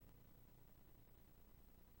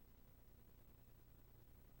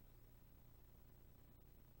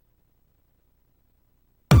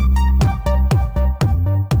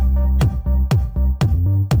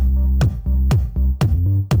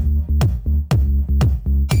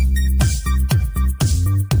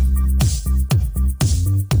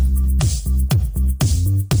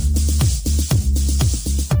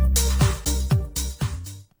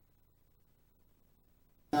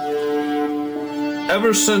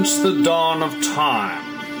Ever since the dawn of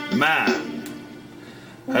time, man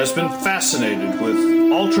has been fascinated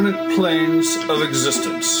with alternate planes of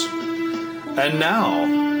existence. And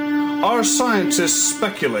now, our scientists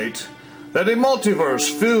speculate that a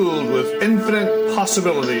multiverse filled with infinite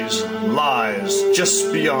possibilities lies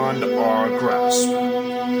just beyond our grasp.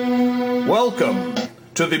 Welcome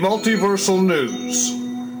to the Multiversal News.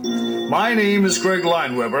 My name is Greg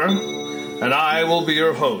Lineweber, and I will be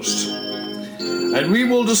your host. And we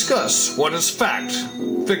will discuss what is fact,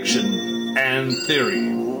 fiction, and theory.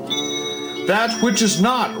 That which is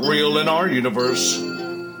not real in our universe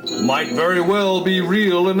might very well be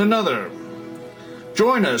real in another.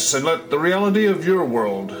 Join us and let the reality of your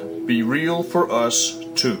world be real for us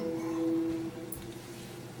too.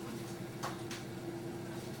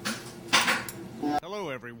 Hello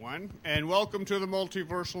everyone, and welcome to the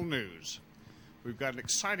Multiversal News. We've got an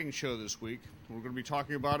exciting show this week. We're going to be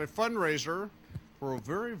talking about a fundraiser for a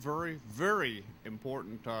very, very, very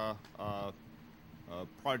important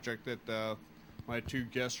project that my two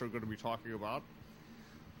guests are going to be talking about.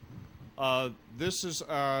 This is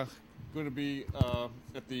going to be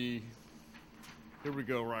at the, here we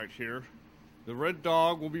go right here. The Red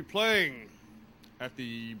Dog will be playing at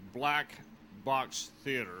the Black Box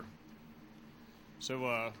Theater.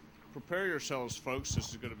 So prepare yourselves, folks. This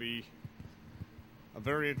is going to be a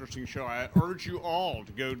very interesting show. I urge you all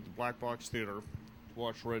to go to the Black Box Theater to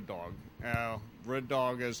watch Red Dog. Red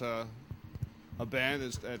Dog is a band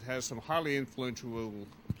that has some highly influential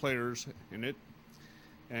players in it.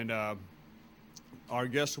 And our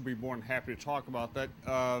guests will be more than happy to talk about that.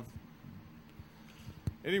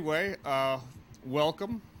 Anyway,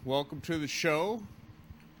 welcome. Welcome to the show,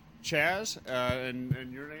 Chaz.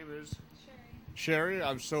 And your name is? Sherry.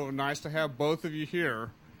 I'm so nice to have both of you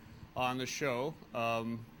here on the show.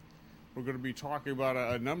 We're going to be talking about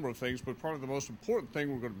a number of things, but probably the most important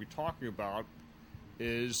thing we're going to be talking about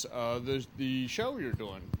is the show you're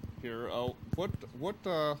doing here.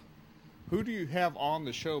 Who do you have on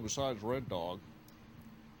the show besides Red Dog?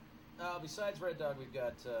 Besides Red Dog, we've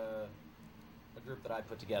got a group that I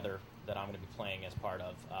put together that I'm going to be playing as part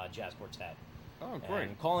of Jazz Quartet. Oh, great!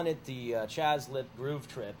 And calling it the Chaz Lit Groove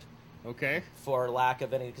Trip. Okay. For lack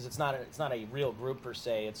of any, because it's not a real group per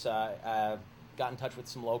se. It's got in touch with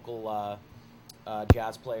some local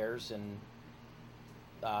jazz players, and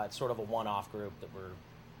it's sort of a one-off group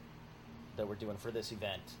that we're doing for this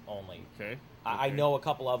event only. Okay. I know a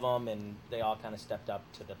couple of them, and they all kind of stepped up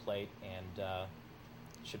to the plate, and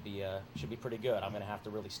should be pretty good. I'm going to have to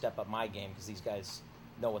really step up my game because these guys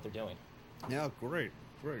know what they're doing. Yeah, great.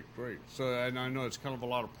 So, and I know it's kind of a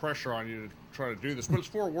lot of pressure on you to try to do this, but it's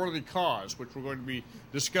for a worthy cause, which we're going to be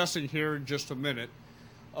discussing here in just a minute.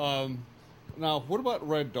 Now, what about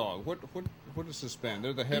Red Dog? What is this band?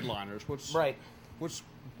 They're the headliners. What's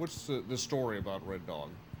the story about Red Dog?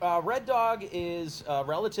 Red Dog is a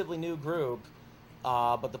relatively new group,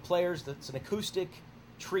 but the players, it's an acoustic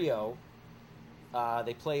trio.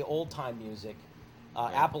 They play old-time music,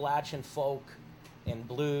 Appalachian folk and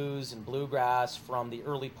blues and bluegrass from the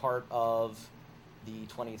early part of the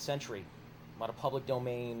 20th century. A lot of public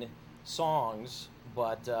domain songs,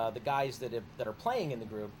 but the guys that are playing in the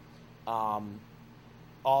group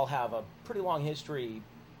all have a pretty long history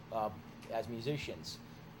as musicians,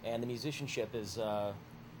 and the musicianship is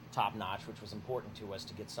top-notch, which was important to us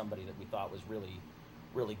to get somebody that we thought was really,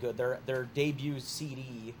 really good. Their debut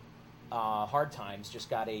CD, Hard Times, just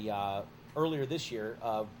got earlier this year,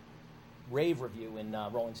 rave review in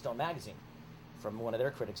Rolling Stone magazine from one of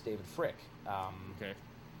their critics, David Frick. Okay.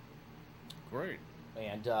 Great.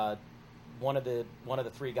 And one of the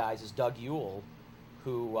three guys is Doug Yule,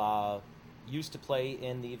 who used to play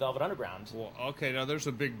in the Velvet Underground. Well, okay, now there's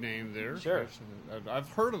a big name there. Sure. I've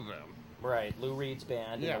heard of them. Right, Lou Reed's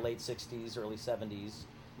band in the late 60s, early 70s.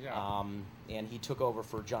 Yeah. And he took over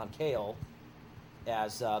for John Cale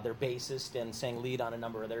as their bassist and sang lead on a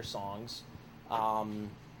number of their songs.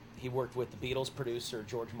 He worked with the Beatles producer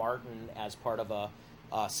George Martin as part of a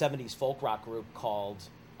 70s folk rock group called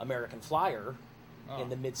American Flyer in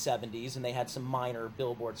the mid-70s, and they had some minor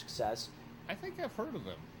Billboard success. I think I've heard of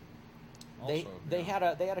them. They had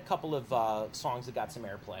a couple of songs that got some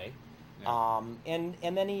airplay. Yeah. And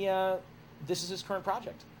then this is his current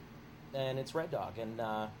project, and it's Red Dog, and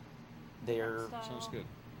they're... Sounds good.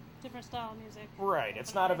 Different style music. Right,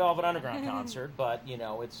 it's not a Velvet Underground concert, but,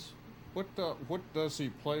 it's... What does he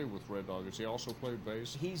play with Red Dog? Does he also play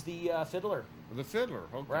bass? He's the fiddler. The fiddler,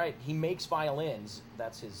 okay. Right, he makes violins.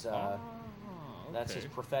 That's his Okay. That's his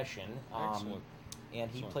profession. Excellent.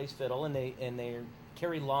 And he plays fiddle, and they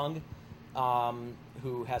Carrie Lung,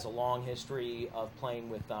 who has a long history of playing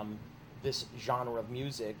with this genre of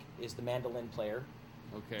music is the mandolin player.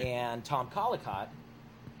 Okay. And Tom Collicott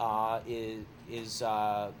is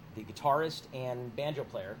the guitarist and banjo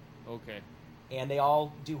player. Okay. And they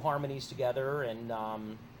all do harmonies together, and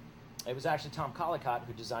it was actually Tom Collicott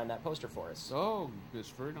who designed that poster for us. Oh,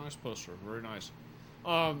 it's a very nice poster. Very nice.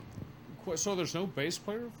 So there's no bass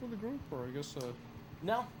player for the group, or I guess...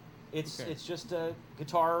 No. It's just a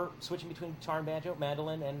guitar, switching between guitar and banjo,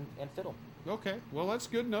 mandolin, and fiddle. Okay. Well, that's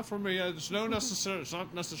good enough for me. It's not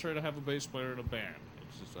necessary to have a bass player in a band.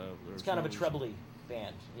 It's just it's kind of a trebly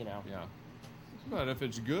band, you know. Yeah. But if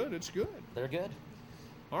it's good, it's good. They're good.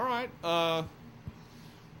 All right.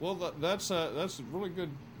 Well, that's really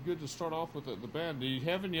good to start off with the band. Do you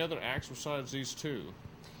have any other acts besides these two?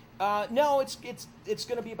 No, it's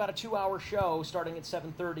going to be about a 2-hour show starting at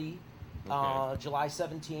 7:30, July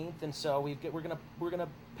 17th, and so we're gonna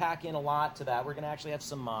pack in a lot to that. We're gonna actually have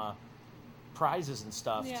some prizes and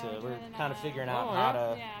stuff too. We're kind of figuring out how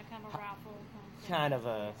to kind of a raffle. Kind of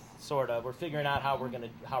a sort of. We're figuring out how we're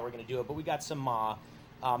gonna do it, but we got some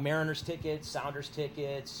Mariners tickets, Sounders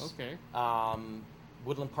tickets. Okay.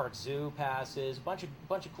 Woodland Park Zoo passes, bunch of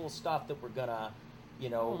cool stuff that we're gonna,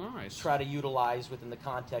 nice. try to utilize within the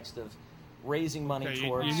context of raising money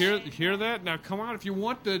towards. You hear that? Now come on, if you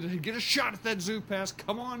want to get a shot at that zoo pass,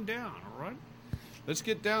 come on down. All right, let's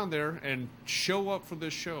get down there and show up for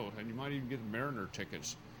this show, and you might even get Mariner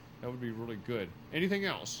tickets. That would be really good. Anything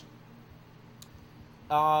else?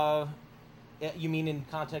 You mean in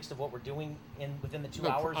context of what we're doing within the 2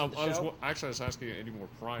 hours of the show? I was asking any more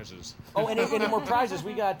prizes. Oh, any more prizes?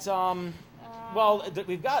 We got,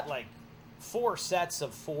 we've got like 4 sets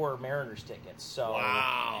of 4 Mariners tickets. So,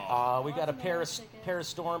 wow. We got a pair of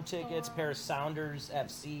Storm tickets, a pair of Sounders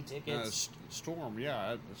FC tickets. Storm,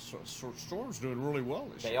 yeah. Storm's doing really well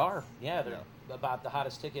this year. They are, yeah. They're about the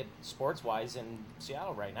hottest ticket sports-wise in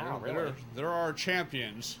Seattle right now, really. They're our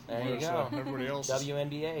champions. There you go. Everybody else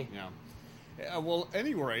WNBA. Yeah. Well, at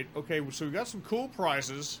any rate, okay, so we got some cool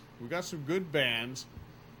prizes. We got some good bands.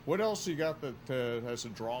 What else you got that has a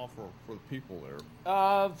draw for the people there?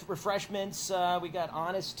 Refreshments. We got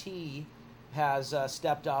Honest Tea has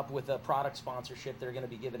stepped up with a product sponsorship. They're going to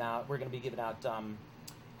be giving out. We're going to be giving out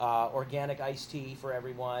organic iced tea for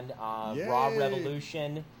everyone. Raw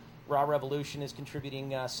Revolution. Raw Revolution is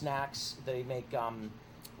contributing snacks. They make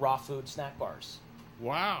raw food snack bars.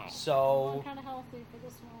 Wow. So I'm kind of healthy for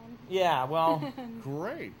this one. Yeah, well,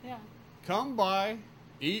 great. Yeah. Come by,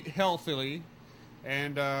 eat healthily,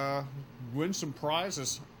 and win some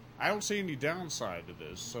prizes. I don't see any downside to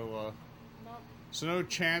this. So, Nope. so no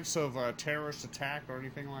chance of a terrorist attack or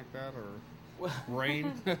anything like that, or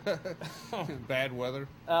rain, bad weather.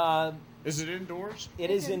 Is it indoors?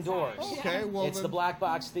 It is indoors. Okay, well it's then, the Black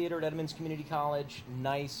Box Theater at Edmonds Community College.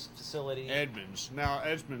 Nice facility. Edmonds. Now,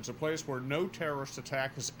 Edmonds, a place where no terrorist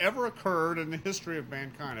attack has ever occurred in the history of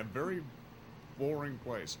mankind. A very boring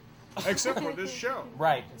place, except for this show.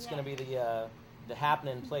 Right. It's going to be the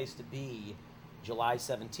happening place to be, July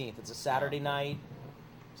 17th. It's a Saturday night,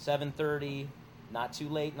 7:30. Not too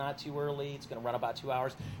late, not too early. It's going to run about 2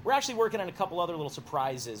 hours. We're actually working on a couple other little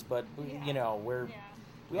surprises, but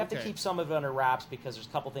we have to keep some of it under wraps because there's a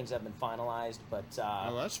couple things that have been finalized. But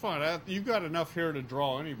well, that's fine. You've got enough here to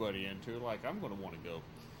draw anybody into. Like, I'm going to want to go.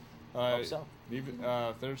 Hope so. Even,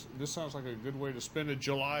 this sounds like a good way to spend it.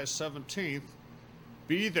 July 17th.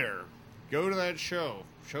 Be there. Go to that show.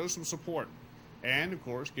 Show some support. And, of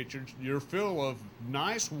course, get your fill of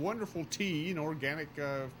nice, wonderful tea and organic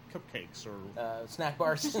cupcakes or snack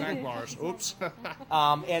bars. Snack bars. Oops.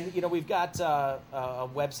 And, we've got a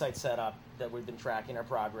website set up that we've been tracking our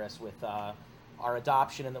progress with our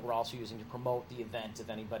adoption, and that we're also using to promote the event if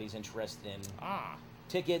anybody's interested in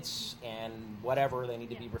tickets and whatever. They need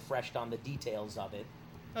to be refreshed on the details of it.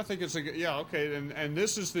 I think it's okay. And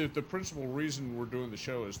this is the principal reason we're doing the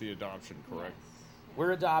show is the adoption, correct? Yes.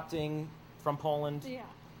 We're adopting from Poland. Yeah.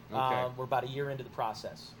 Okay. We're about a year into the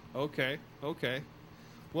process. Okay.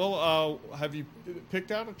 Well, have you picked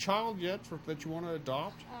out a child yet that you want to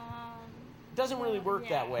adopt? Doesn't really work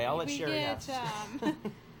that way. I'll let Sherry know.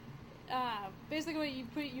 Basically,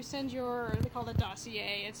 you send they call it a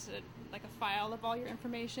dossier. It's like a file of all your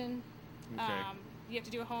information. Okay. You have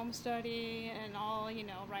to do a home study and all,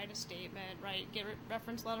 write a statement, get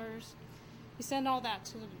reference letters. You send all that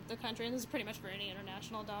to the country, and this is pretty much for any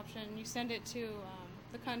international adoption. You send it to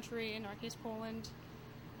the country, in our case Poland,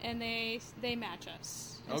 and they match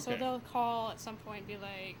us. And so they'll call at some point and be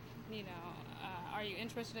like, are you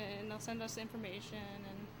interested in? And they'll send us information,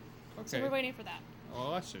 and so we're waiting for that.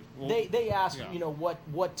 Oh, I see. Well, they ask,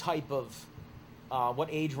 what type of, what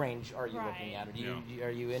age range are you looking at?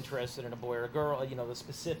 Are you interested in a boy or a girl? The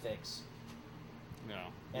specifics.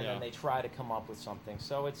 and then they try to come up with something.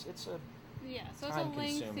 So it's a Yeah, so it's a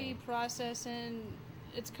lengthy process, and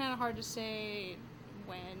it's kind of hard to say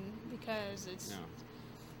when, because it's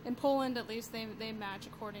in Poland, at least they match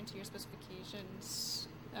according to your specifications,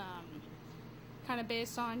 kind of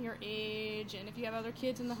based on your age, and if you have other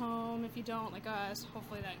kids in the home. If you don't, like us,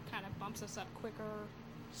 hopefully that kind of bumps us up quicker.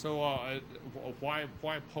 So why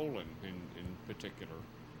Poland in particular?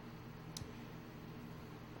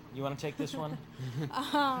 You want to take this one?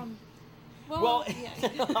 Well,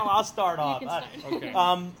 I'll start off. Start. Okay.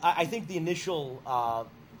 I think the initial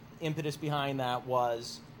impetus behind that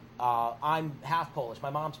was I'm half Polish. My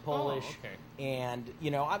mom's Polish, and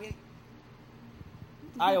I mean,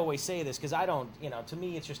 I always say this because I don't, to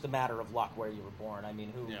me it's just a matter of luck where you were born. I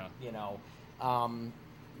mean,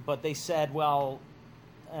 but they said, well,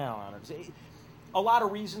 I don't know. A lot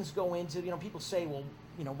of reasons go into, people say, well,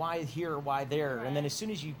 why here, why there, and then as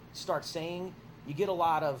soon as you start saying. You get a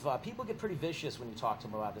lot of people get pretty vicious when you talk to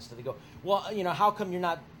them about this. So they go, well, how come you're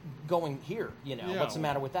not going here? What's the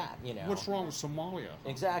matter with that? What's wrong with Somalia?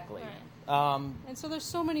 Exactly. Right. And so there's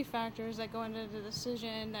so many factors that go into the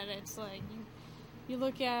decision that it's like you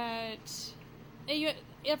look at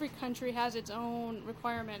every country has its own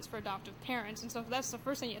requirements for adoptive parents, and so that's the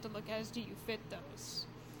first thing you have to look at is, do you fit those?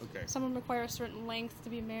 Okay. Some of them require a certain length to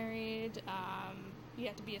be married. You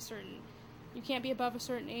have to be you can't be above a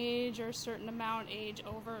certain age or a certain amount age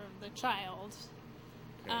over the child.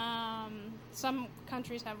 Okay. Some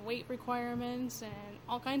countries have weight requirements and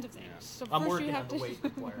all kinds of things. Yeah. So I'm first working you have on to the weight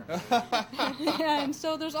requirements. and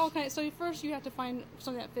so there's all kinds. So first you have to find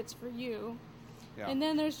something that fits for you, and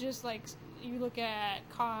then there's just like you look at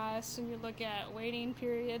costs and you look at waiting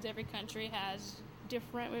periods. Every country has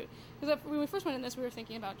different. Because when we first went in this, we were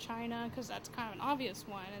thinking about China because that's kind of an obvious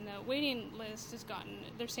one, and the waiting list has gotten.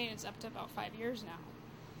 They're saying it's up to about 5 years now,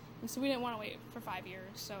 and so we didn't want to wait for 5 years,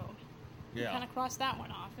 so we kind of crossed that one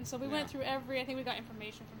off. And so we went through I think we got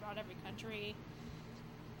information from about every country,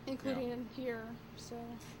 including here. So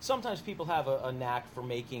sometimes people have a knack for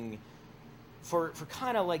making, for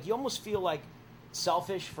kind of like you almost feel like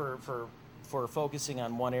selfish for focusing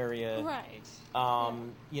on one area. Right.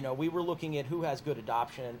 We were looking at who has good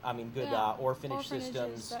adoption, good orphanage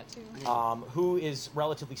systems, that too. who is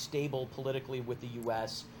relatively stable politically with the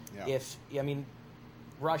U.S. Yeah.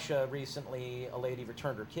 Russia recently, a lady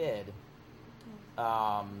returned her kid.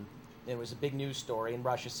 It was a big news story, and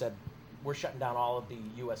Russia said, we're shutting down all of the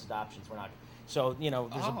U.S. adoptions. We're not. So,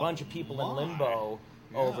 there's a bunch of people in limbo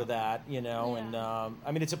over that,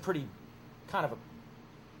 and it's a pretty kind of a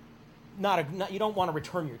you don't want to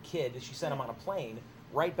return your kid. She sent him on a plane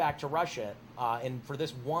right back to Russia, and for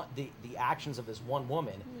this one, the actions of this one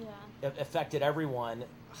woman affected everyone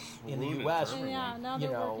in the U.S. And now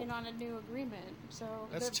they're working on a new agreement, so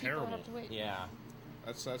that's terrible. Have to wait. Yeah,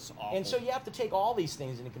 that's awful. And so you have to take all these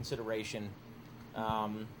things into consideration.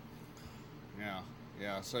 So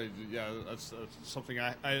that's something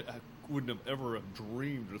I wouldn't have ever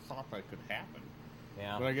dreamed or thought that could happen.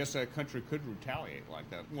 Yeah. But I guess that country could retaliate like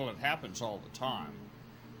that. Well, it happens all the time.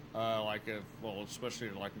 Especially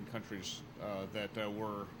like in countries that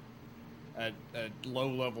were at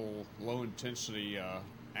low intensity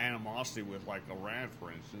animosity with, like Iran,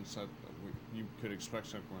 for instance. You could expect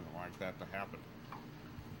something like that to happen.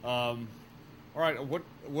 All right,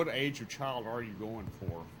 what age of child are you going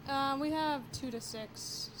for? We have 2 to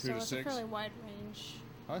 6, 2 so to it's 6? a fairly wide range.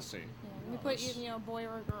 I see. Yeah, we put a boy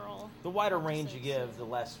or a girl. The wider range you give, the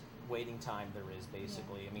less waiting time there is,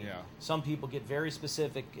 basically. Some people get very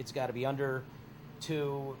specific. It's got to be under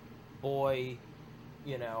 2, boy,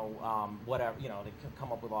 whatever. They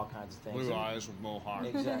come up with all kinds of things. Blue eyes with mohawk.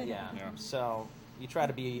 Exactly. Yeah. So you try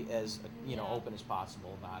to be as open as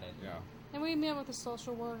possible about it. Yeah. And we met with a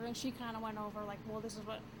social worker, and she kind of went over like, well, this is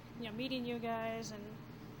what meeting you guys, and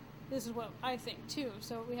this is what I think too.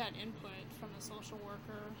 So we had input from the social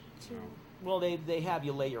worker too. Well, they have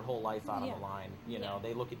you lay your whole life out on the line.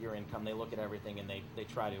 They look at your income, they look at everything, and they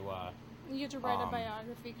try to. You have to write a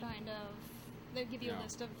biography, kind of. They give you a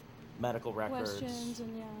list of medical records, questions,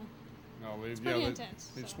 and It's pretty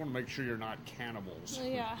intense. They just want to make sure you're not cannibals.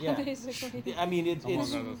 Yeah, basically. It's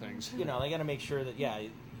among other things. They got to make sure that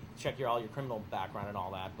check all your criminal background and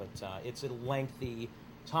all that, but it's a lengthy,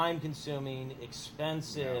 time-consuming,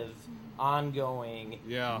 expensive, ongoing,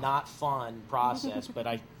 not fun process.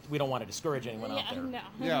 But we don't want to discourage anyone out there. No.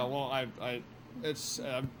 Yeah, well,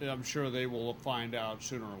 I'm sure they will find out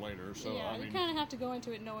sooner or later. So you kind of have to go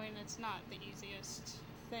into it knowing it's not the easiest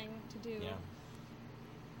thing to do. Yeah.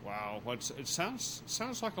 Wow, it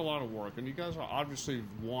sounds like a lot of work, and you guys obviously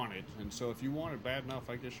want it. And so, if you want it bad enough,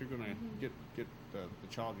 I guess you're going to get the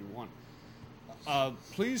child you want.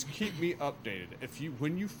 Please keep me updated.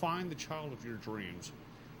 When you find the child of your dreams,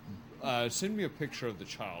 send me a picture of the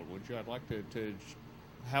child, would you? I'd like to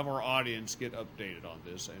have our audience get updated on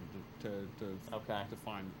this and to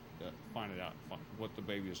find it out, what the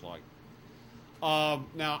baby is like.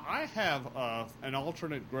 Now, I have an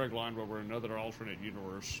alternate Greg Lineweber, another alternate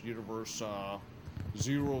universe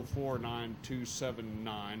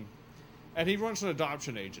 049279, and he runs an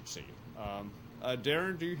adoption agency.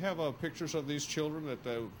 Darren, do you have pictures of these children that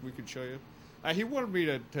we could show you? He wanted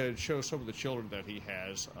me to show some of the children that he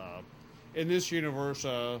has. In this universe,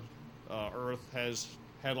 Earth has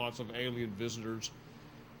had lots of alien visitors,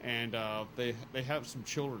 and they have some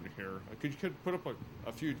children here. Could you put up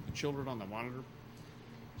a few children on the monitor?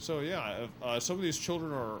 So yeah, some of these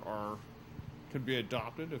children can be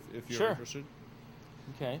adopted if you're interested.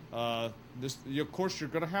 Okay. Of course, you're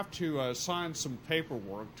going to have to sign some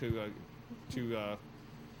paperwork to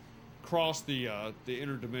cross the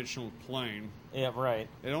interdimensional plane. Yeah, right.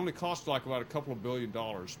 It only costs like about $2 billion.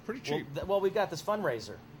 Pretty cheap. Well, we've got this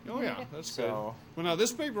fundraiser. Oh yeah, that's good. So, well, now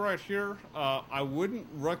this baby right here, I wouldn't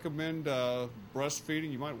recommend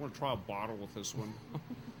breastfeeding. You might want to try a bottle with this one.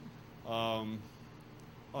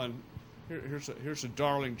 Here's a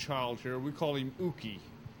darling child here. We call him Uki.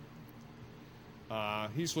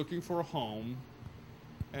 He's looking for a home,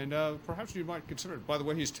 and perhaps you might consider it. By the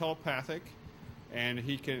way, he's telepathic, and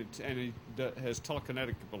he has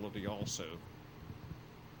telekinetic ability also.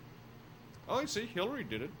 Oh, you see, Hillary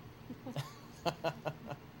did it.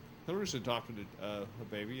 Hillary's adopted a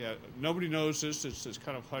baby. Nobody knows this. It's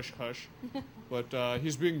kind of hush-hush. But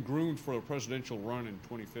he's being groomed for a presidential run in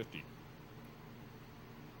 2050.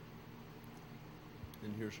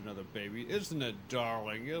 And here's another baby. Isn't it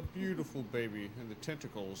darling? A beautiful baby. And the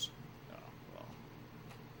tentacles.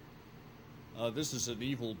 This is an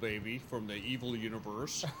evil baby from the evil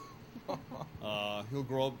universe. He'll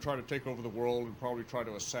grow up, try to take over the world, and probably try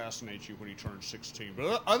to assassinate you when he turns 16.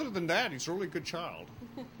 But other than that, he's a really good child.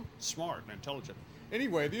 Smart and intelligent.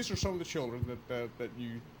 Anyway, these are some of the children that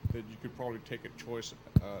you could probably take a choice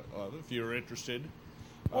of if you're interested.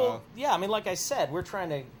 Well, yeah, I mean, like I said, we're trying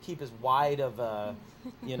to keep as wide of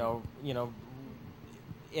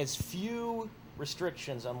as few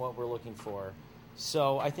restrictions on what we're looking for.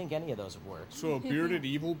 So I think any of those would work. So a bearded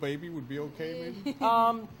evil baby would be okay, maybe?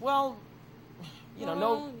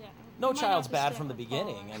 No child's bad from the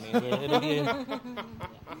beginning. I mean, it'll be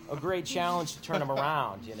a great challenge to turn them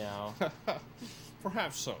around,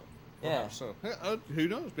 Perhaps so. Yeah. So. Who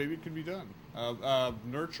knows? Maybe it can be done.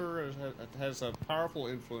 Nurture has a powerful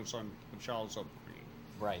influence on a child's upbringing.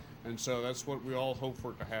 Right. And so that's what we all hope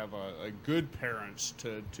for, to have a good parents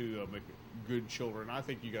to make good children. I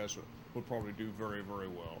think you guys would probably do very, very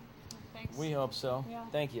well. Thanks. We hope so. Yeah.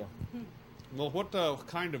 Thank you. Well, what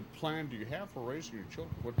kind of plan do you have for raising your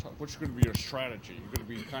children? What's going to be your strategy? You're going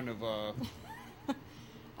to be kind of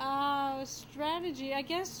strategy. I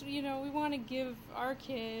guess we want to give our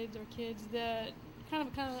kids the kind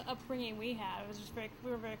of upbringing we had. It was just we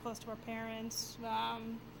were very close to our parents.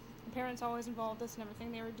 The parents always involved us in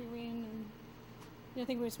everything they were doing, and I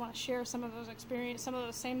think we just want to share some of those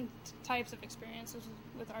same types of experiences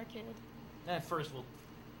with our kid. And at first, we'll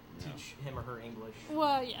teach him or her English.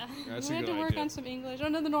 Well, yeah. That's we had to work on some English. The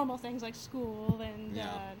normal things like school and,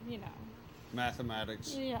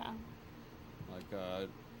 mathematics. Yeah. Like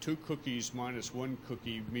 2 cookies minus 1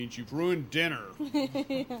 cookie means you've ruined dinner.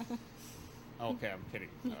 Yeah. Okay, I'm kidding.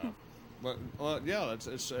 But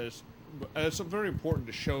it's very important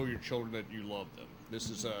to show your children that you love them. This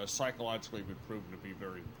is psychologically been proven to be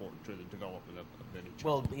very important to the development of any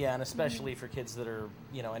child. Well, yeah, and especially for kids that are,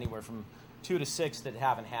 anywhere from 2 to 6 that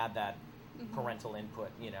haven't had that parental input.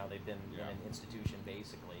 They've been in an institution,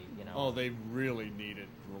 basically. Oh, they really need it,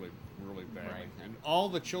 really, really badly. Right. And all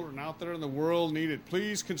the children out there in the world need it.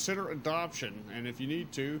 Please consider adoption. And if you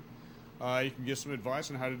need to, you can get some advice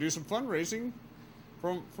on how to do some fundraising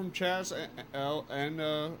from Chaz and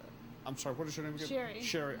I'm sorry, what is your name again? Sherry.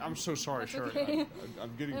 Sherry. I'm so sorry, That's Sherry. okay.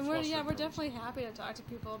 I'm getting and flustered. we're definitely happy to talk to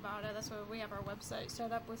people about it. That's why we have our website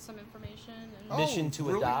set up with some information. And Mission to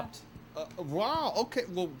really? Adopt. Wow. Okay.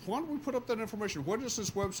 Well, why don't we put up that information? What is this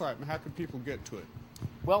website, and how can people get to it?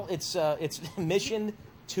 Well, it's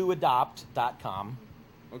missiontoadopt.com.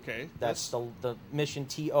 Okay. That's the mission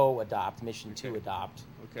adopt,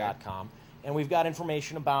 missiontoadopt.com. And we've got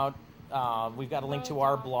information about. We've got a link to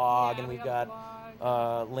our blog, and we've got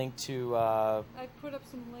link to. I put up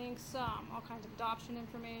some links, all kinds of adoption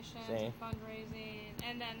information, some fundraising,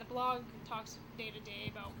 and then the blog talks day to day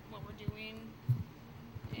about what we're doing.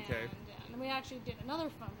 And we actually did another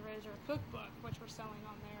fundraiser, a cookbook, which we're selling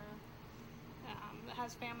on there. that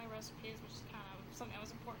has family recipes, which is kind of something that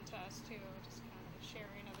was important to us too. Just kind of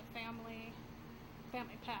sharing of the family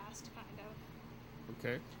past, kind of.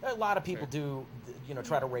 Okay. A lot of people do,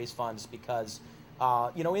 try to raise funds because,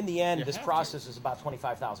 in the end, You this have process is about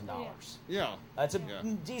 $25,000. Yeah. It's a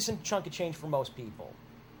Yeah. decent chunk of change for most people.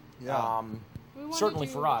 Yeah. We wanted Certainly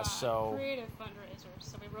to for do, us, so- creative fundraisers.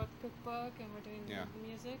 So we wrote the cookbook, and we're doing Yeah. the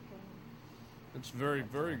music. And It's very,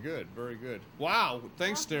 very good. Very good. Wow.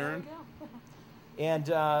 Thanks, there we Darren. go.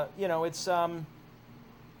 And, it's,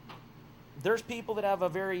 there's people that have a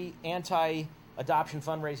very anti-adoption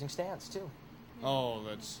fundraising stance, too. Oh,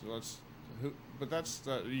 but that's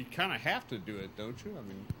you kind of have to do it, don't you? I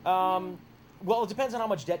mean, Well, it depends on how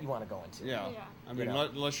much debt you want to go into. yeah. Yeah. I mean,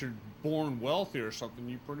 unless you're born wealthy or something,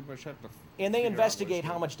 you pretty much have to. And they figure out investigate ways to-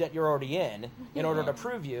 how much debt you're already in order to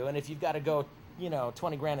prove you. And if you've got to go,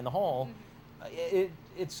 20 grand in the hole,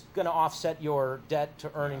 it's going to offset your debt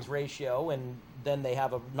to earnings ratio. And then they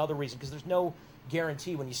have another reason, because there's no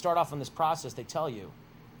guarantee when you start off on this process. They tell you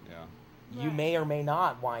Yeah. you Right. may or may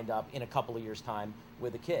not wind up in a couple of years' time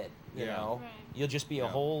with a kid. You Yeah. know, Right. you'll just be a Yeah.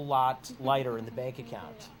 whole lot lighter in the bank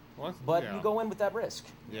account. Well, But yeah. you go in with that risk.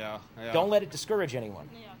 Yeah. Yeah. Don't let it discourage anyone.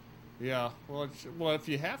 Yeah. Yeah. Well, if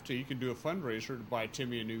you have to, you can do a fundraiser to buy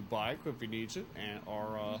Timmy a new bike if he needs it,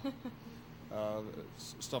 or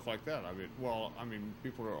stuff like that. I mean,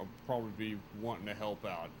 people will probably be wanting to help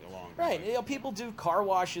out along the Right. way. People do car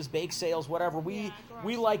washes, bake sales, whatever. We Yeah, garage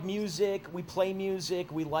we like sales. music. We play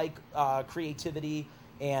music. We like creativity.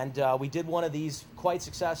 And we did one of these quite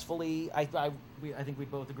successfully. I think we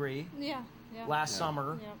both agree. Yeah. Yeah. Last Yeah.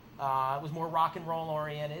 summer, Yep. it was more rock and roll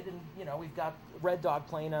oriented, and we've got Red Dog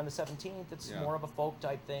playing on the 17th. It's Yeah. more of a folk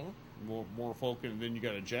type thing. More folk, and then you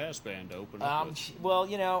got a jazz band to open up with. Well,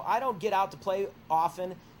 I don't get out to play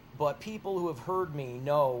often, but people who have heard me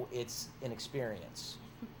know it's an experience.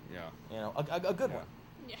 Yeah. A good Yeah. one.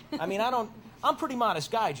 Yeah. I mean, I'm a pretty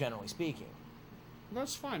modest guy, generally speaking.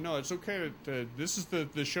 That's fine. No, it's okay. This is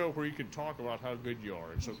the show where you can talk about how good you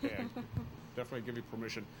are. It's okay. I definitely give you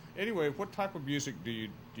permission. Anyway, what type of music do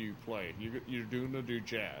you play? You're doing to do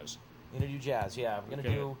jazz. You're gonna do jazz, yeah. We're gonna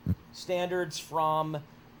Okay. do standards from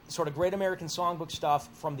sort of Great American Songbook stuff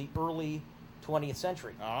from the early 20th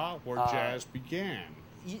century. Where jazz began.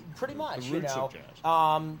 Pretty much, the roots of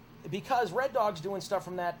jazz. Because Red Dog's doing stuff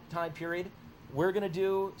from that time period, we're gonna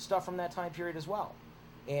do stuff from that time period as well,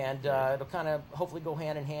 and it'll kind of hopefully go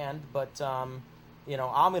hand in hand. But I'm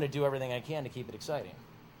gonna do everything I can to keep it exciting,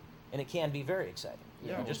 and it can be very exciting.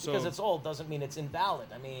 You know, just because it's old doesn't mean it's invalid.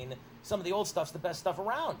 I mean, some of the old stuff's the best stuff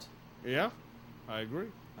around. Yeah, I agree.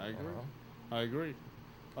 I agree.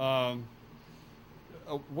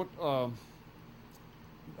 What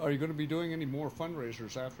are you going to be doing any more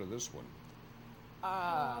fundraisers after this one?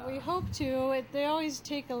 We hope to. They always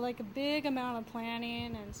take a big amount of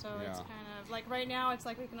planning, and so it's Yeah. kind of like right now. It's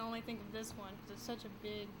like we can only think of this one because it's such a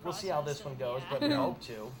big. We'll see how process this one and- goes, yeah. but we hope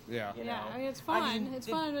to. Yeah. You Yeah, know. I mean, it's fun. I mean, it's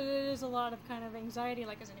fun, but it is a lot of kind of anxiety.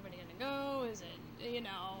 Like, is anybody going to go? Is it,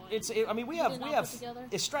 and We get it all have put together.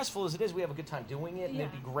 as stressful as it is, we have a good time doing it, and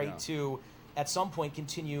it'd be Yeah. great Yeah. to, at some point,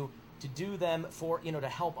 continue to do them for to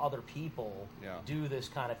help other people Yeah. do this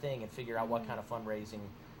kind of thing and figure out what kind of fundraising,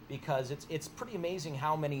 because it's pretty amazing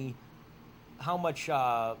how much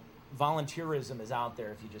volunteerism is out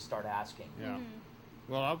there if you just start asking. Yeah.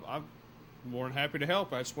 Well, I'm more than happy to help.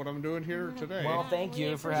 That's what I'm doing here today. Well, Yeah, thank we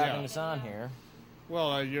you for appreciate having it, us on yeah. here. Well,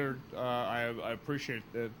 I appreciate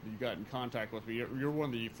that you got in contact with me. You're one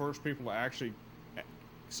of the first people to actually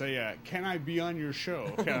say, "Can I be on your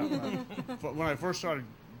show?" But when I first started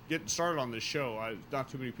getting started on this show, not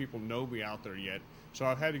too many people know me out there yet, so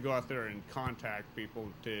I've had to go out there and contact people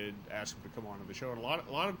to ask them to come on to the show. And a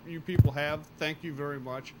lot of you people have. Thank you very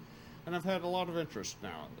much. And I've had a lot of interest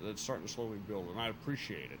now. That's starting to slowly build, and I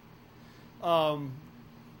appreciate it.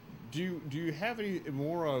 Do you have any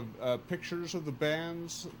more of pictures of the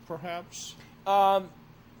bands, perhaps? There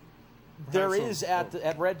Perhaps is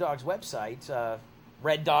at Red Dog's website,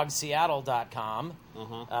 reddogseattle.com.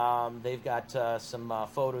 They've got some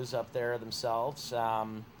photos up there themselves,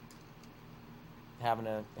 having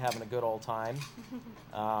a good old time.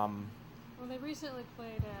 Well, they recently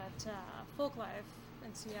played at Folklife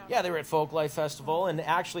in Seattle. Yeah, they were at Folklife Festival, and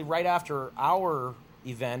actually right after our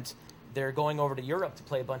event, they're going over to Europe to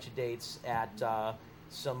play a bunch of dates at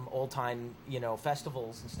some old time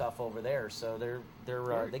festivals and stuff over there. So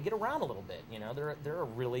they get around a little bit. They're a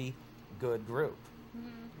really good group.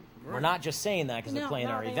 We're not just saying that because they're No, playing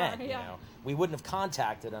no, our they event. are, yeah. We wouldn't have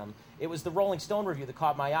contacted them. It was the Rolling Stone review that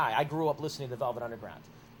caught my eye. I grew up listening to Velvet Underground.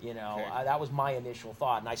 That was my initial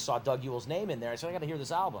thought, and I saw Doug Ewell's name in there. I said, I got to hear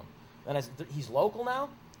this album. And I said, he's local now?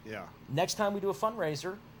 Yeah. Next time we do a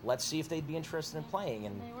fundraiser, let's see if they'd be interested in playing.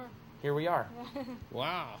 And They were. here we are.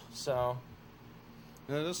 Wow. So,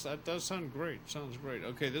 Yeah, that does sound great. Sounds great.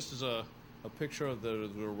 Okay, this is a picture of their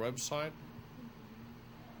website.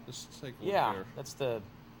 Let's take a look yeah, here. that's I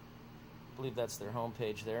believe that's their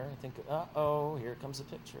homepage there. I think, here comes a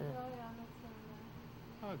picture. Oh, yeah, that's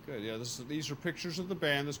Oh, good. Yeah, these are pictures of the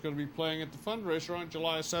band that's going to be playing at the fundraiser on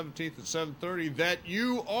July 17th at 7:30 that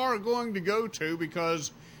you are going to go to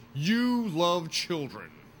because you love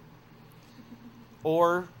children.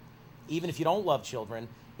 Or, even if you don't love children,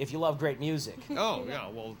 if you love great music. Oh, yeah,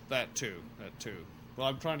 well, that too. Well,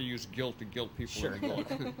 I'm trying to use guilt to guilt people Sure. into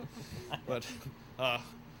going. But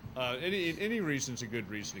any reason's a good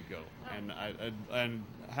reason to go. And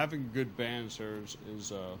having good bands there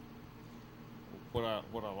is what I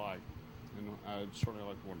like. And I certainly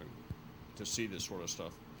like wanting to see this sort of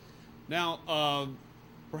stuff. Now,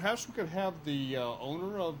 perhaps we could have the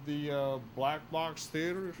owner of the Black Box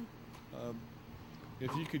Theater,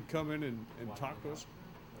 if you could come in and talk to us.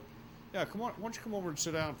 Yeah, come on. Why don't you come over and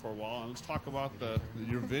sit down for a while and let's talk about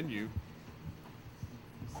your venue.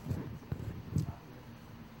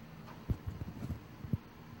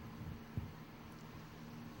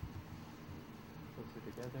 Closer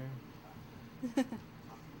together.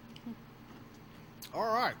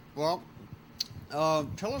 All right. Well,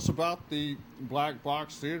 tell us about the Black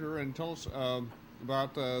Box Theater and tell us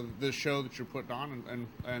about this show that you're putting on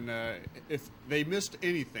and if they missed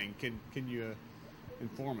anything, can you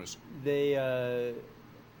inform us? The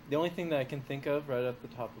only thing that I can think of right off the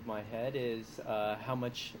top of my head is how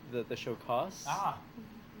much the show costs.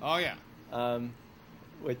 Oh yeah.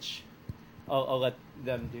 Which I'll let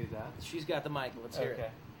them do that. She's got the mic. Let's hear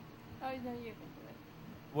it. Oh, no, you can do it.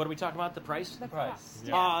 What are we talking about? The price? The price. cost.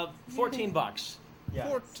 Yeah. $14.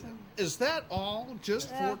 Yeah. Is that all? Just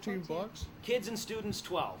Yeah, 14 14. bucks? Kids and students,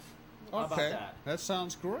 12. How about Okay, that? that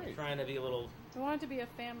sounds great. Trying to be a little... We want it to be a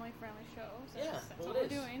family-friendly show, so Yeah, that's well, what it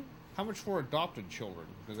we're is. doing. How much for adopted children?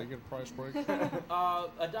 Do they get a price break?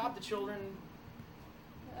 Adopted children...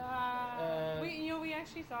 We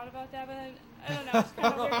actually thought about that, but then, I don't know, it's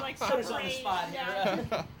kind of weird, like, Put separate. us on the spot here.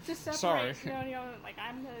 Yeah, to separate, Sorry. like,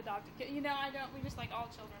 I'm the adopted kid. We just like all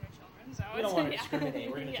children are children, so We it's, don't want to yeah. discriminate.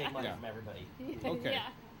 We're going to Yeah. take money Yeah. from everybody. Okay. Yeah.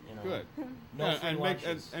 You know. Good. No Yeah, free and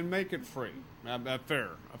lunches. make it free. Fair.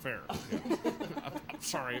 Yeah. I'm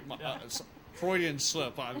sorry, Freudian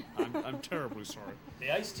slip. I'm terribly sorry.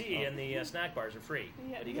 The iced tea and the snack bars are free.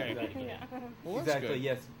 Yeah. What do you got? Okay. Yeah. Well, that's Exactly. good.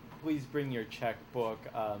 Yes. Please bring your checkbook.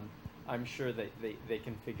 I'm sure that they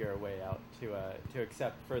can figure a way out to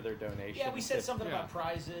accept further donations. Yeah, we said something Yeah. about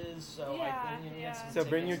prizes, so Yeah, I think yeah. So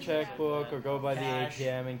bring your tickets, checkbook or go by cash. the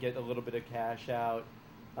ATM and get a little bit of cash out.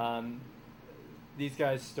 These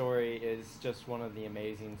guys' story is just one of the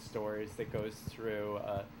amazing stories that goes through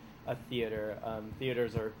a theater.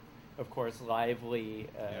 Theaters are, of course, lively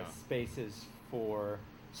spaces for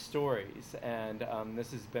stories, and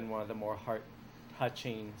this has been one of the more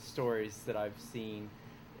heart-touching stories that I've seen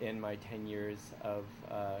in my 10 years of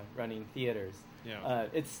running theaters. Yeah.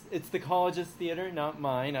 It's the college's theater, not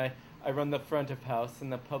mine. I run the front of house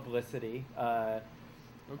and the publicity.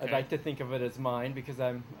 Okay. I'd like to think of it as mine because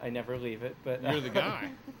I never leave it. But You're the guy.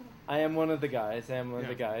 I am one of the guys. I am one of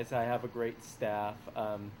the Yeah. guys. I have a great staff,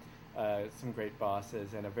 some great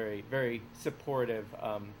bosses, and a very, very supportive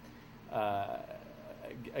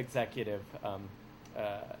executive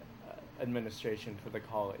administration for the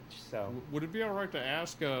college. So Would it be all right to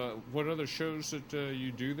ask what other shows that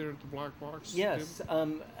you do there at the Black Box? yes.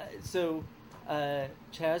 So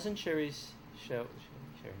Chaz and Sherry's show.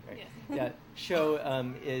 Sherry, right? Yeah. Show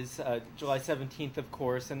is July 17th, of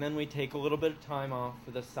course, and then we take a little bit of time off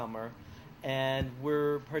for the summer, and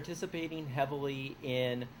we're participating heavily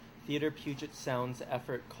in Theater Puget Sound's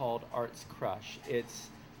effort called Arts Crush. It's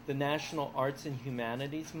the National Arts and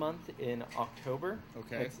Humanities Month in October.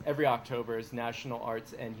 Okay. Every October is National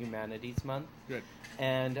Arts and Humanities Month. Good.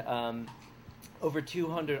 And over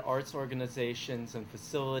 200 arts organizations and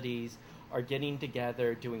facilities are getting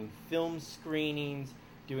together, doing film screenings,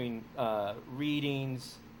 doing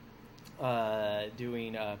readings,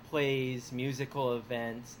 doing plays, musical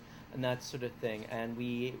events, and that sort of thing. And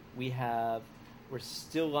we're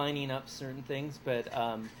still lining up certain things, but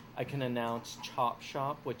I can announce Chop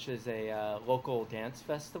Shop, which is a local dance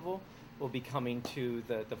festival, will be coming to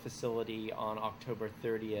the facility on October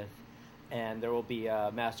 30th, and there will be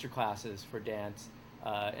master classes for dance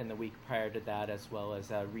in the week prior to that, as well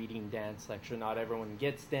as a reading dance lecture. Not everyone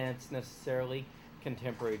gets dance necessarily.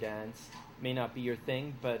 Contemporary dance may not be your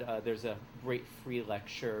thing, but there's a great free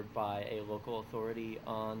lecture by a local authority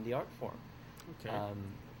on the art form. Okay.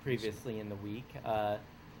 Previously in the week.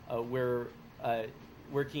 we're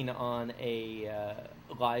working on a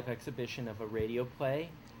live exhibition of a radio play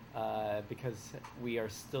because we are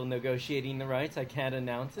still negotiating the rights. I can't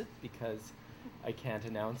announce it because I can't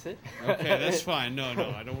announce it. Okay, that's fine. No,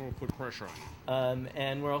 I don't want to put pressure on you.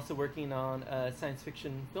 And we're also working on a science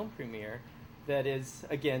fiction film premiere that is,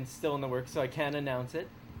 again, still in the works, so I can't announce it.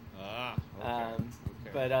 Okay.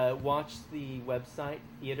 But watch the website,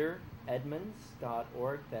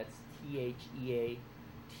 theateredmonds.org. That's TheatreEdmonds.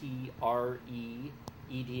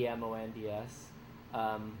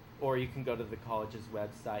 Or you can go to the college's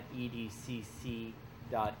website,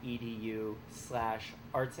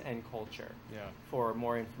 edcc.edu/arts and culture, for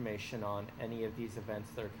more information on any of these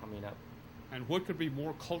events that are coming up. And what could be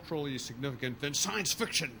more culturally significant than science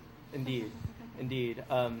fiction? Indeed.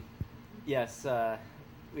 Yes,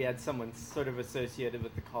 we had someone sort of associated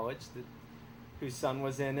with the college whose son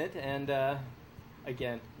was in it, and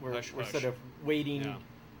again, we're sort of waiting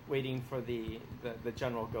for the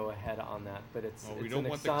general go-ahead on that. But it's we it's don't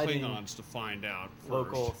an want the exciting Klingons to find out first.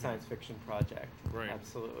 Local science fiction project. Right.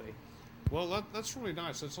 Absolutely. Well, that's really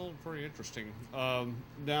nice. That's all very interesting.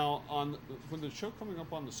 Now, when the show coming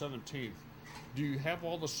up on the 17th, do you have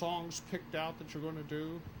all the songs picked out that you're going to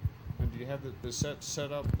do? And do you have the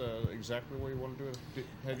set up exactly the way you want to do it?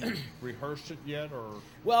 Have you rehearsed it yet, or?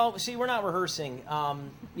 Well, see, we're not rehearsing.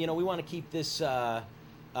 We want to keep this.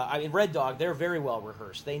 Red Dog, they're very well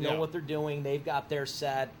rehearsed. They know what they're doing. They've got their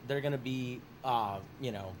set. They're going to be, as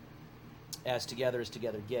together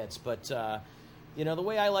gets. But, the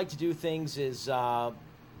way I like to do things is kind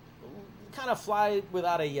of fly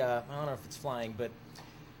without I don't know if it's flying, but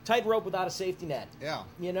tightrope without a safety net. Yeah.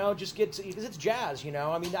 Just get because it's jazz.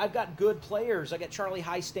 I've got good players. I got Charlie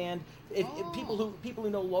Highstand. If people who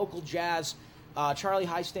know local jazz, Charlie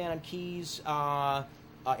Highstand on keys.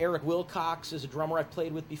 Eric Wilcox is a drummer I've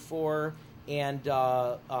played with before, and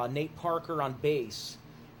Nate Parker on bass.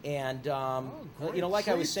 And like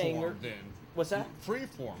I was saying, what's that?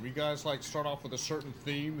 Freeform. You guys start off with a certain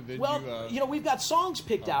theme, and then we've got songs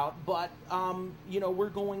picked out, but we're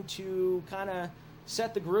going to kind of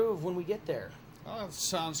set the groove when we get there. Oh, that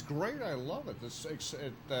sounds great. I love it.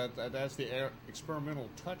 That adds the experimental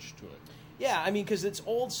touch to it. Yeah, because it's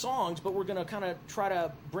old songs, but we're going to kind of try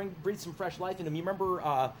to breathe some fresh life into them. You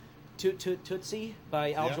remember Tootsie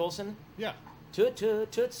by Al Jolson? Yeah.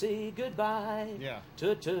 Tootsie, goodbye. Yeah.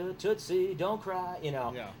 Tootsie, don't cry.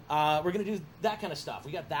 Yeah. We're going to do that kind of stuff.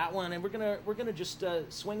 We got that one, and we're gonna just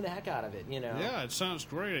swing the heck out of it. Yeah, it sounds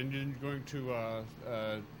great, and you're going to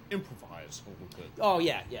improvise a little bit. Oh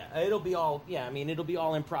yeah. It'll be all it'll be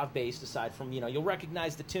all improv based. Aside from you'll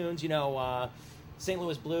recognize the tunes. St.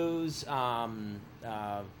 Louis Blues. I'm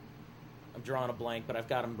drawing a blank, but I've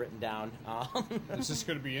got them written down. Is this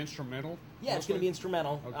going to be instrumental? Yeah, it's going to be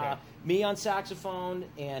instrumental. Okay. Me on saxophone,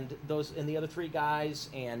 and the other three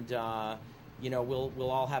guys, and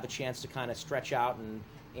we'll all have a chance to kind of stretch out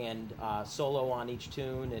and solo on each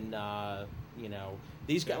tune, and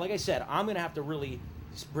these guys. Like I said, I'm going to have to really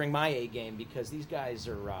bring my A game because these guys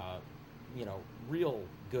are real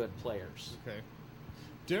good players. Okay.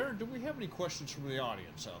 Darren, do we have any questions from the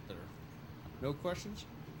audience out there? No questions?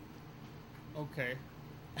 Okay.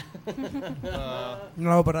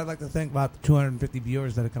 No, but I'd like to thank about the 250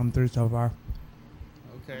 viewers that have come through so far.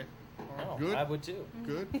 Okay. Oh, good. I would too.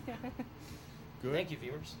 Good. Good. Thank you,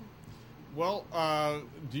 viewers. Well,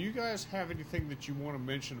 do you guys have anything that you want to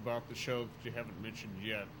mention about the show that you haven't mentioned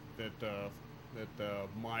yet that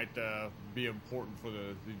might be important for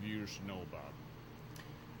the viewers to know about?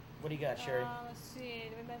 What do you got, Sherry? Let's see.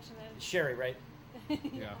 Did we mention it? Sherry, right?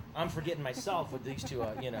 Yeah. I'm forgetting myself with these two,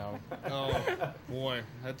 Oh, boy.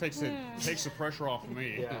 That takes the pressure off of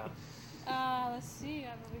me. Yeah. Let's see.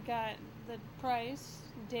 We got the price,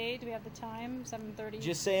 date. Do we have the time? 7:30.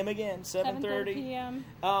 Just say them again. 7:30 p.m.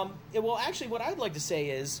 Well, actually, what I'd like to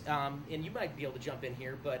say is, and you might be able to jump in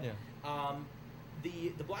here, but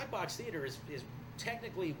the Black Box Theater is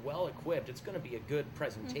technically well equipped. It's going to be a good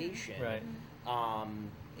presentation. Right.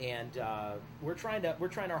 And we're trying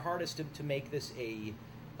our hardest to make this a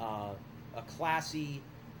classy,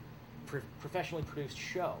 professionally produced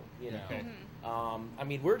show. Okay.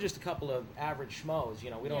 We're just a couple of average schmoes. We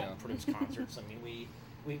don't produce concerts. we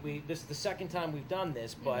this is the second time we've done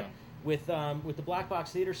this, but with the Black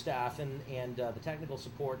Box Theater staff and the technical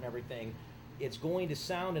support and everything, it's going to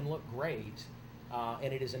sound and look great.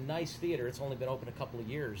 And it is a nice theater. It's only been open a couple of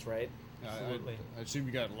years, right? Absolutely. I assume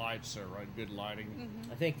you got lights there, right? Good lighting.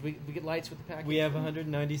 I think we get lights with the package. We have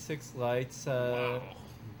 196 lights. Wow.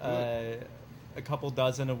 A couple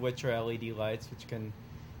dozen of which are LED lights, which can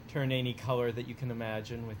turn any color that you can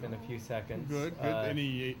imagine within a few seconds. Good.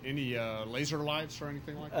 Any laser lights or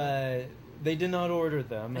anything like that? They did not order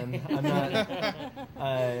them, and I'm not.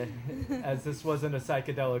 As this wasn't a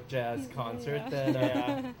psychedelic jazz concert,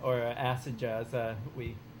 then or acid jazz,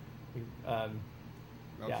 we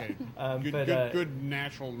Okay. Yeah. Good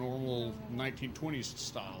natural, normal 1920s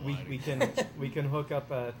style. We can hook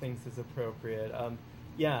up things as appropriate.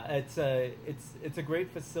 It's a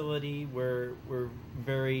great facility. We're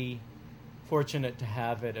very fortunate to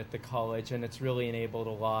have it at the college, and it's really enabled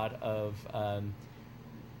a lot of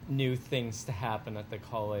new things to happen at the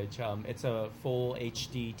college. It's a full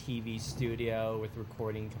HD TV studio with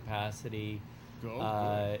recording capacity.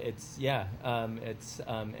 And it's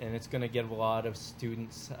going to give a lot of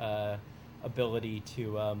students ability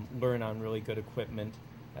to learn on really good equipment,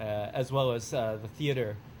 as well as the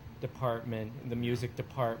theater department, the music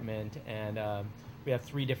department, and we have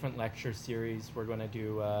 3 different lecture series. We're going to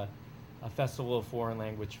do a festival of foreign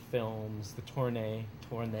language films, the Tournai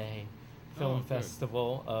Film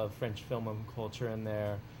Festival of French film and culture in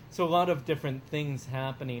there. So a lot of different things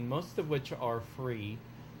happening, most of which are free.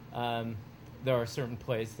 There are certain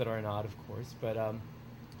plays that are not, of course, but I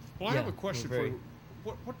have a question for you.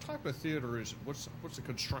 What type of theater is it? What's the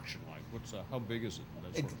construction like? How big is it?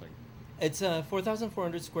 That sort of thing. It's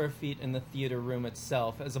 4,400 square feet in the theater room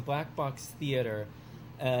itself. As a black box theater,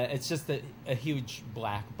 it's just a huge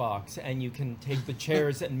black box, and you can take the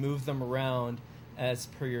chairs and move them around as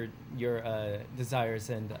per your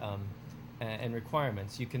desires and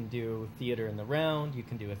requirements. You can do theater in the round. You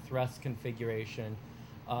can do a thrust configuration.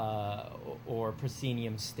 Or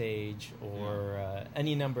proscenium stage, or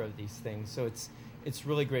any number of these things. So it's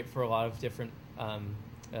really great for a lot of different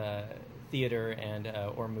theater and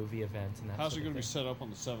or movie events. And that how's it going to be set up on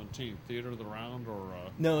the 17th? Theater of the round or?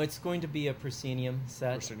 No, it's going to be a proscenium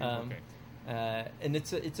set. Proscenium, okay. And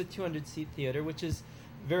it's a 200-seat theater, which is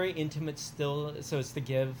very intimate still. So it's to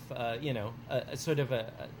give a sort of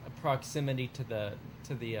a proximity to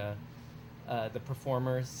the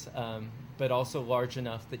performers. But also large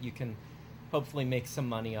enough that you can hopefully make some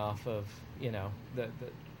money off of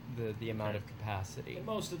the amount of capacity. And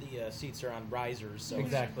most of the seats are on risers, so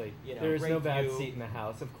exactly. It's, there's no bad view. seat in the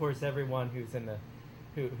house. Of course, everyone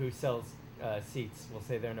who sells seats will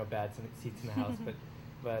say there are no bad seats in the house,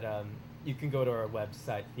 but you can go to our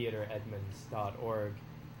website theateredmonds.org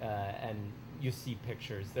and you see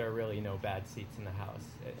pictures. There are really no bad seats in the house.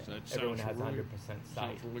 Everyone has 100% sight.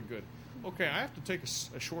 Sounds really good. Okay, I have to take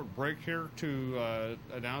a short break here to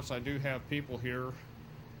announce I do have people here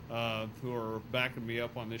who are backing me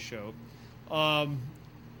up on this show.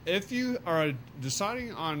 If you are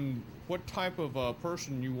deciding on what type of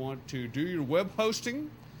person you want to do your web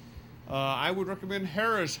hosting, I would recommend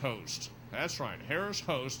Harris Host. That's right, Harris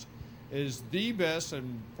Host is the best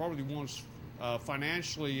and probably the most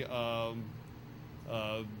financially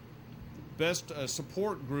best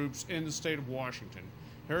support groups in the state of Washington.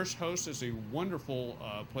 Harris Host is a wonderful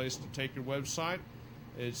place to take your website.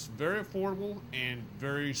 It's very affordable and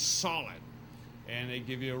very solid. And they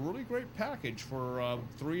give you a really great package for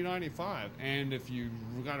 $3.95. And if you've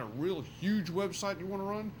got a real huge website you want to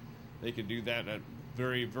run, they can do that at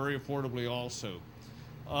very, very affordably also.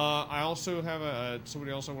 I also have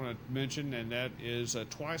somebody else I want to mention, and that is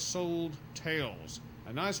Twice Sold Tales,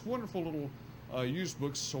 a nice, wonderful little used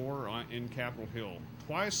bookstore in Capitol Hill.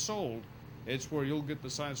 Twice Sold. It's where you'll get the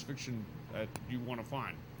science fiction that you want to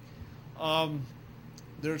find.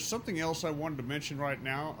 There's something else I wanted to mention right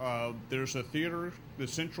now. There's a theater, the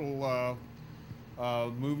Central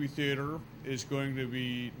Movie Theater is going to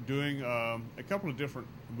be doing a couple of different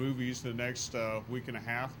movies the next week and a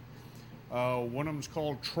half. One of them is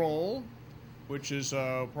called Troll, which is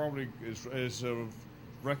probably is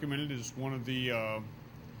recommended as one of the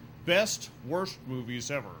best, worst movies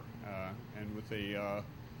ever. And with a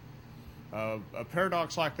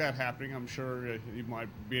paradox like that happening, I'm sure you might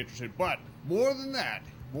be interested. But more than that,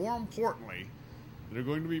 more importantly, they're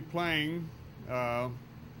going to be playing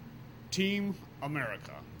Team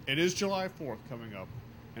America. It is July 4th coming up.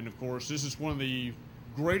 And, of course, this is one of the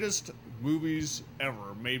greatest movies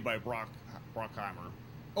ever made by Brockheimer.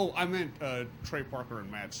 Oh, I meant Trey Parker and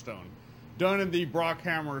Matt Stone. Done in the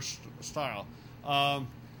Brockheimer style.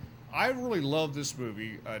 I really love this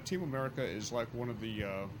movie. Team America is like one of the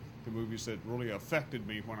movies that really affected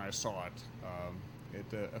me when I saw it. It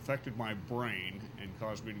affected my brain and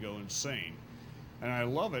caused me to go insane. And I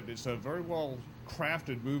love it. It's a very well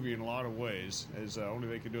crafted movie in a lot of ways, as only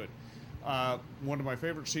they can do it. One of my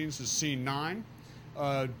favorite scenes is scene 9.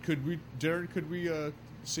 Darren, could we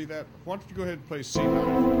see that? Why don't you go ahead and play scene 9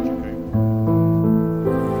 for us, okay?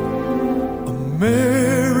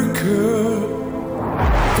 America.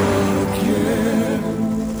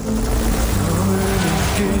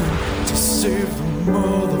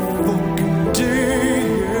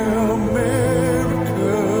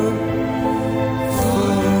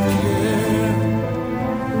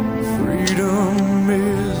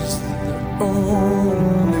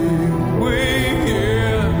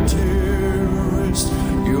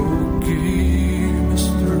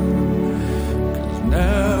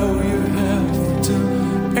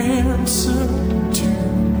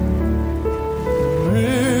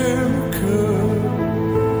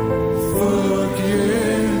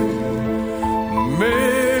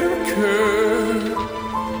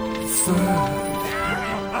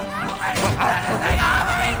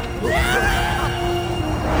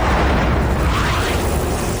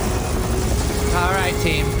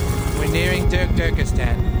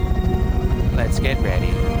 Let's get ready.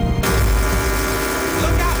 Look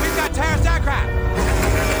out! We've got terrorist aircraft!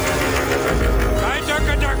 Hi,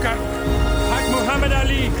 Durka Durka. Hi, Muhammad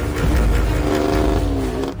Ali.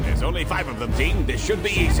 There's only 5 of them, team. This should be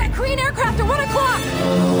There's easy. that Korean aircraft at 1 o'clock!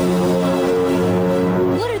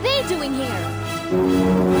 What are they doing here?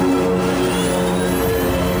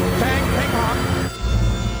 Bang, ping pong.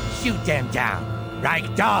 Shoot them down.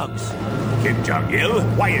 Like dogs. Kim Jong-il,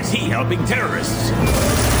 why is he helping terrorists?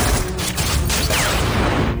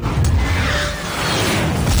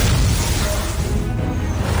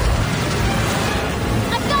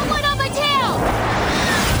 I've got one on my tail!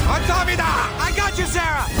 Antamida! I got you,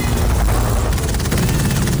 Sarah!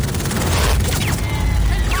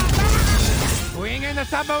 Bring in the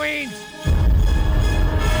submarines!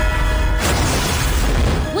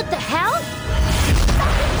 What the hell?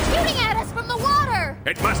 Shooting at us from the water!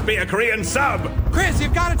 It must be a Korean sub. Chris,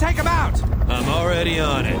 you've got to take them out! I'm already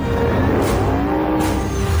on it.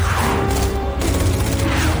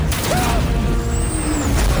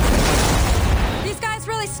 These guys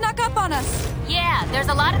really snuck up on us. Yeah, there's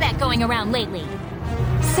a lot of that going around lately.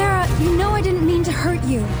 Sarah, you know I didn't mean to hurt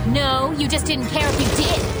you. No, you just didn't care if you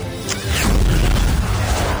did.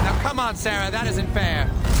 Now come on, Sarah, that isn't fair.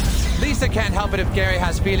 Lisa can't help it if Gary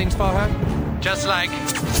has feelings for her. Just like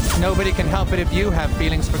nobody can help it if you have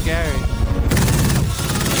feelings for Gary.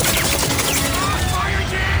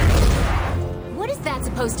 What is that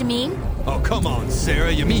supposed to mean? Oh, come on,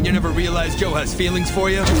 Sarah. You mean you never realized Joe has feelings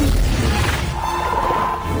for you?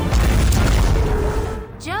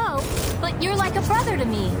 Joe, but you're like a brother to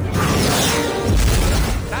me.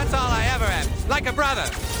 That's all I ever am. Like a brother.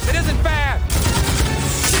 It isn't fair.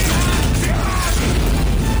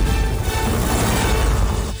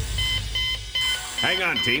 Hang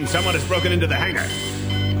on, team. Someone has broken into the hangar.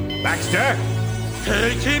 Baxter?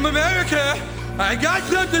 Hey, Team America! I got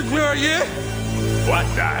something for you! What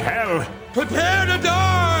the hell? Prepare to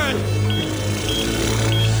die!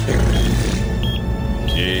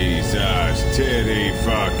 Jesus titty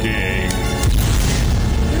fucking.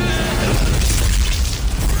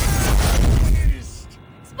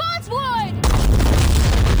 Spotswood!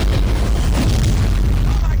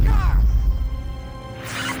 Oh my god!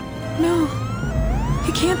 No,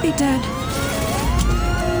 he can't be dead.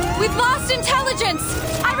 We've lost intelligence!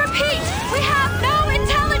 I repeat, we have no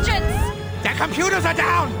intelligence! The computers are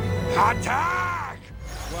down! Attack!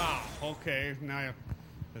 Wow. Okay. Now,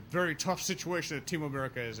 a very tough situation that Team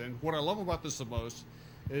America is in. What I love about this the most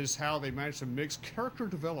is how they managed to mix character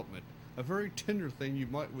development, a very tender thing you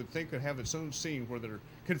would think could have its own scene where they're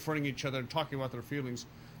confronting each other and talking about their feelings.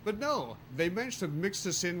 But no, they managed to mix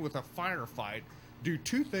this in with a firefight, do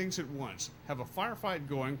 2 things at once. Have a firefight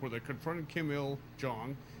going where they're confronting Kim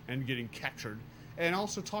Il-jong and getting captured, and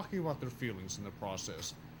also talking about their feelings in the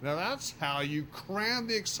process. Now that's how you cram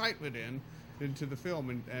the excitement into the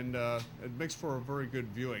film, and it makes for a very good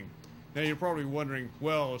viewing. Now you're probably wondering,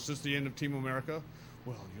 well, is this the end of Team America?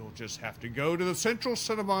 Well, you'll just have to go to the Central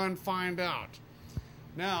Cinema and find out.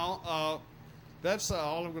 Now, that's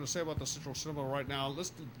all I'm going to say about the Central Cinema right now.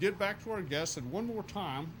 Let's get back to our guests, and one more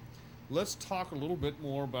time, let's talk a little bit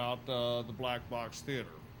more about the Black Box Theater.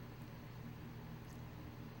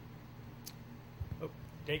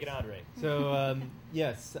 Take it, Andre. So,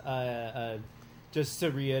 yes, just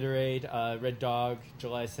to reiterate, Red Dog,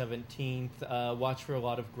 July 17th. Watch for a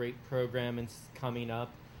lot of great programming coming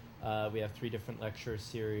up. We have 3 different lecture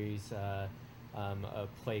series, a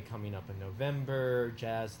play coming up in November,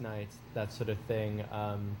 jazz nights, that sort of thing.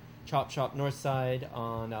 Chop Shop Northside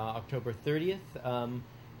on October 30th,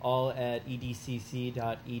 all at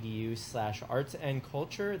edcc.edu/arts and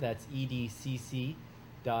culture. That's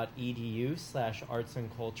edcc.edu/arts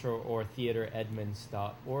and culture or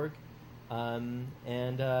theateredmonds.org. I'm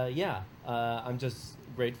just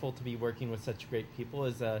grateful to be working with such great people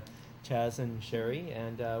as Chaz and Sherry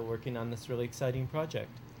and working on this really exciting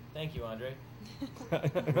project. Thank you, Andre.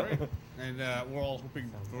 Great. And we're all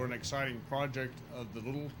hoping for an exciting project of the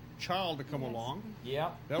little child to come along.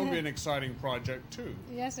 Yeah. That would be an exciting project, too.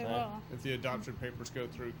 Yes, it will. If the adoption papers go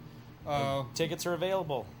through. Tickets are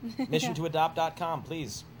available. MissionToAdopt.com,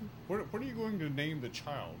 please. What are you going to name the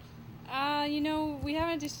child? We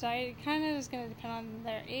haven't decided. Kind of is going to depend on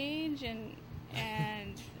their age and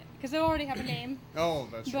because they already have a name. Oh,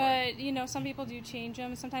 that's right. But, some people do change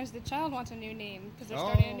them. Sometimes the child wants a new name because they're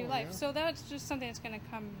starting a new life. Yeah. So that's just something that's going to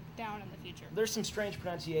come down in the future. There's some strange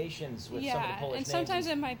pronunciations with some of the Polish names. And sometimes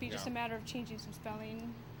it might be just a matter of changing some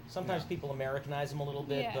spelling. Sometimes people Americanize them a little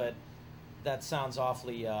bit, but that sounds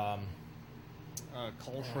awfully...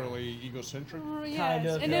 culturally egocentric? Kind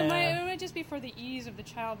of, and it might just be for the ease of the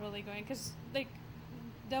child really going, because,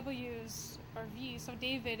 W's are V's, so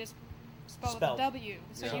David is spelled with Spelled. a W.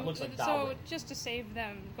 So, So it looks like so David. just to save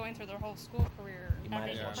them going through their whole school career, might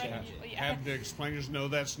having as well to change write- it. yeah. Have the explainers know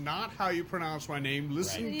that's not how you pronounce my name.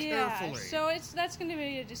 Listen Yeah, carefully. so that's going to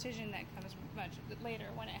be a decision that comes much later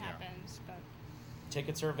when it happens.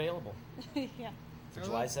 Tickets are available But yeah. for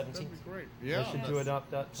July 17th. That'd be great. Yeah,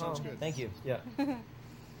 MissionToAdopt.com. sounds good. Thank you. Yeah.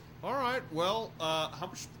 All right. Well, how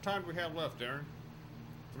much time do we have left, Aaron?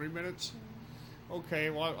 3 minutes? Okay.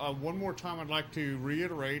 Well, one more time, I'd like to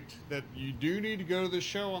reiterate that you do need to go to the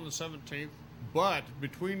show on the 17th, but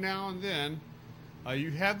between now and then,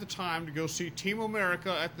 you have the time to go see Team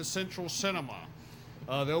America at the Central Cinema.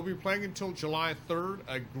 They'll be playing until July 3rd.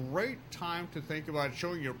 A great time to think about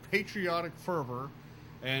showing your patriotic fervor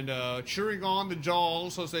and cheering on the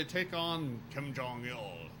Jaws as they take on Kim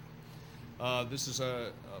Jong-il. This is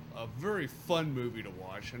a very fun movie to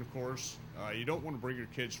watch. And, of course, you don't want to bring your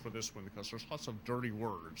kids for this one because there's lots of dirty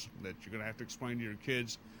words that you're going to have to explain to your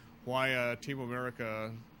kids why Team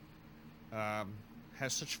America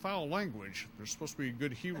has such foul language. They're supposed to be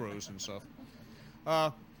good heroes and stuff.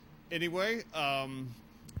 Anyway,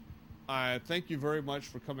 I thank you very much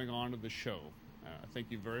for coming on to the show. Thank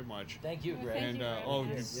you very much. Thank you, Greg. And you're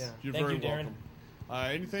Thank very you, Darren. welcome.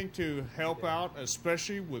 Anything to help out,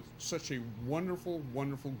 especially with such a wonderful,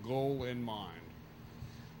 wonderful goal in mind.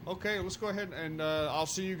 Okay, let's go ahead and I'll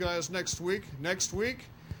see you guys next week. Next week,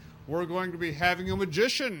 we're going to be having a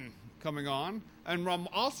magician coming on, and I'm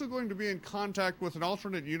also going to be in contact with an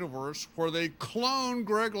alternate universe where they clone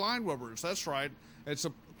Greg Linewebbers. That's right. It's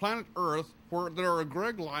a planet Earth where there are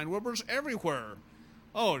Greg Linewebbers everywhere.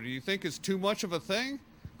 Oh, do you think it's too much of a thing?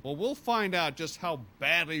 Well, we'll find out just how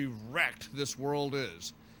badly wrecked this world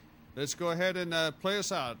is. Let's go ahead and play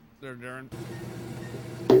us out there, Darren.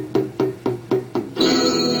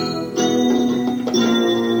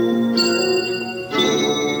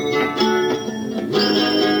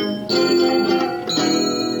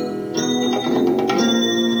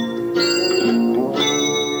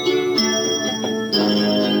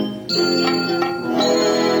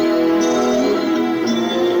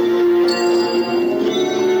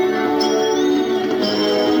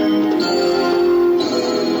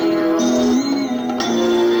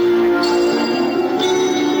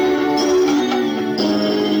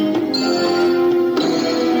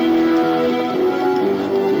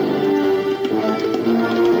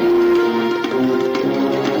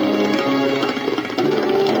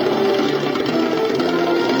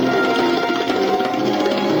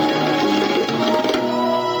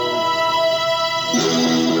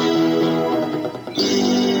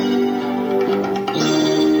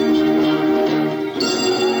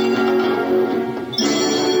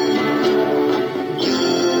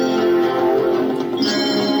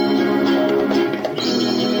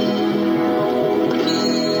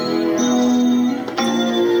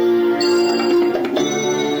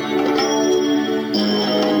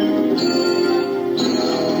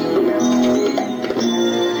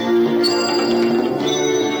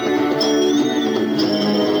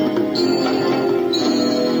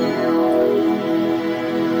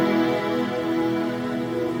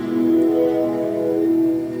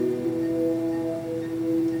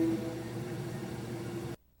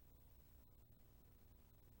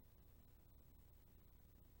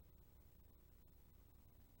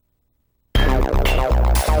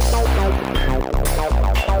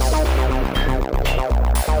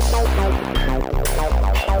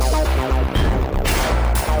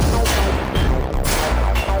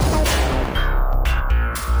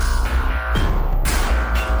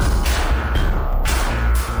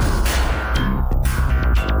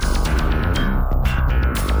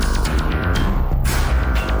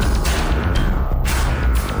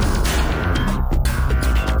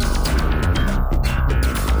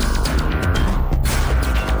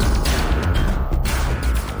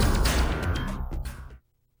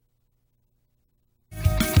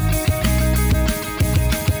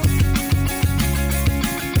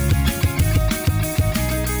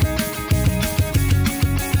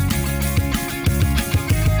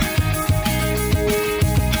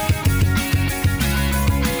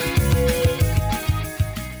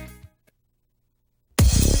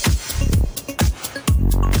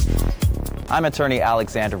 I'm attorney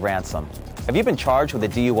Alexander Ransom. Have you been charged with a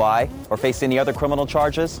DUI or faced any other criminal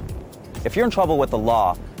charges? If you're in trouble with the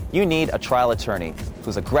law, you need a trial attorney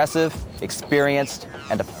who's aggressive, experienced,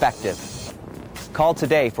 and effective. Call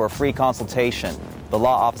today for a free consultation. The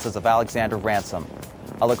law offices of Alexander Ransom.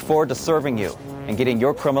 I look forward to serving you and getting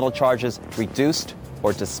your criminal charges reduced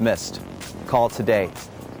or dismissed. Call today.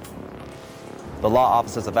 The law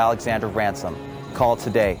offices of Alexander Ransom. Call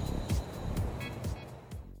today.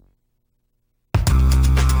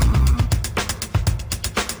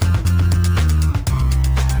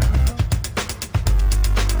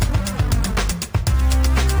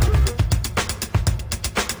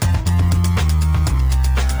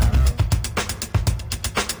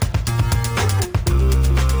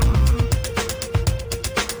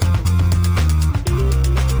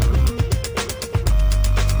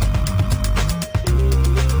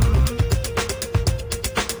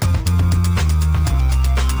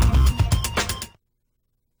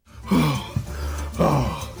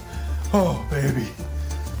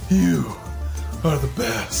 You are the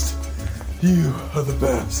best. You are the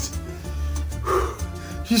best.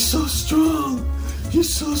 You're so strong. You're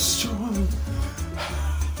so strong.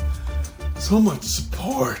 So much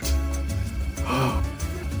support.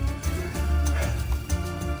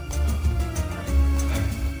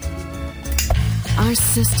 Our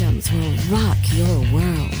systems will rock your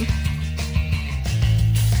world.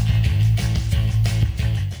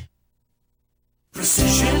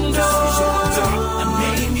 Precision Door, a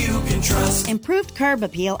name you can trust. Improved curb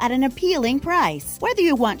appeal at an appealing price. Whether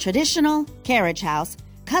you want traditional, carriage house,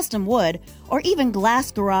 custom wood, or even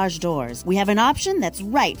glass garage doors, we have an option that's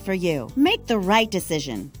right for you. Make the right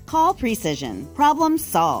decision. Call Precision. Problem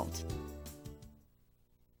solved.